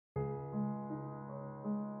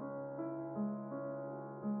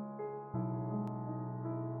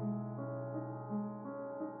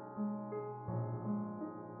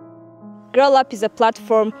Girl Up is a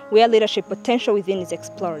platform where leadership potential within is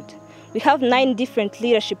explored. We have 9 different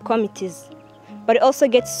leadership committees, but it also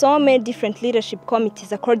gets so many different leadership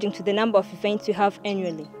committees according to the number of events we have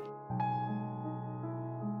annually.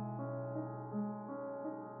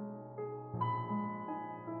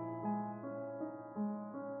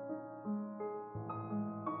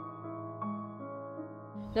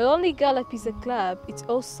 Not only Girl Up is a club, it's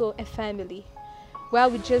also a family, where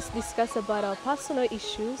we just discuss about our personal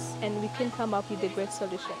issues and we can come up with a great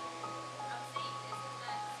solution.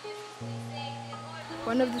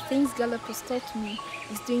 One of the things Girl Up has taught me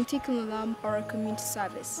is doing Tikkun Olam or a community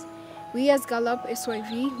service. We as Girl Up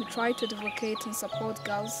SYV, we try to advocate and support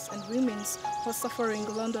girls and women who are suffering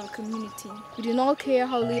along our community. We do not care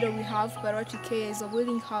how little we have, but what we care is a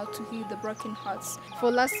willing heart to heal the broken hearts,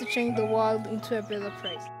 for us to change the world into a better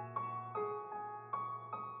place.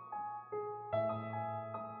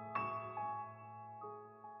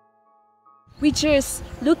 We just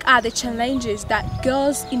look at the challenges that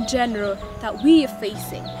girls in general that we are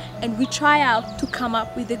facing, and we try out to come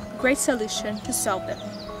up with a great solution to solve them.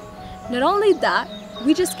 Not only that,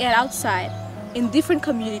 we just get outside in different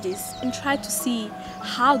communities and try to see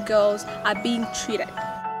how girls are being treated.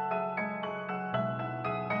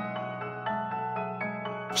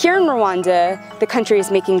 Here in Rwanda, the country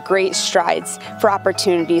is making great strides for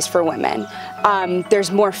opportunities for women.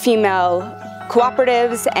 There's more female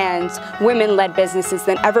cooperatives and women-led businesses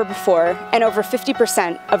than ever before, and over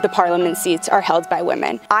 50% of the parliament seats are held by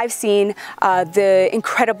women. I've seen the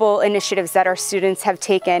incredible initiatives that our students have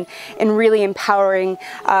taken in really empowering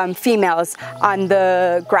females on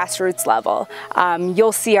the grassroots level.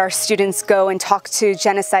 You'll see our students go and talk to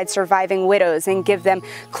genocide surviving widows and give them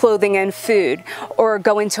clothing and food, or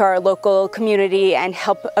go into our local community and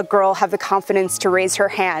help a girl have the confidence to raise her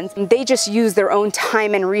hand. They just use their own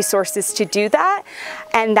time and resources to do that.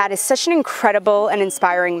 And that is such an incredible and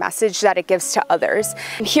inspiring message that it gives to others.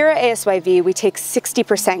 Here at ASYV, we take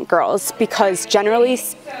 60% girls because generally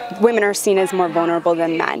women are seen as more vulnerable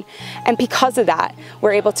than men. And because of that,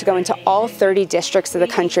 we're able to go into all 30 districts of the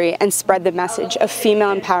country and spread the message of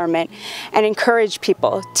female empowerment and encourage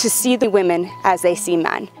people to see the women as they see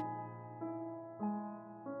men.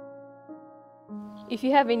 If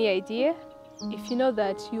you have any idea, if you know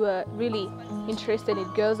that you are really interested in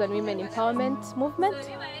girls and women empowerment movement,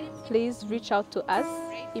 please reach out to us.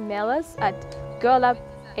 Email us at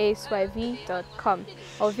girlupasyv.com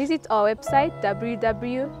or visit our website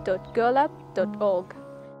www.girlup.org.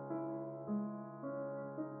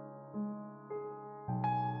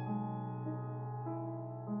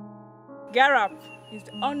 Girl Up is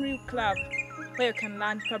the only club where you can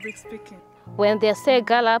learn public speaking. When they say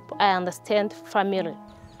Girl Up, I understand family.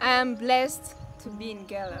 I am blessed to be in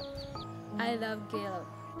Girl Up. I love Girl Up.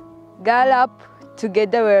 Girl Up,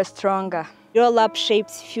 together we're stronger. Girl Up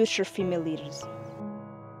shapes future female leaders.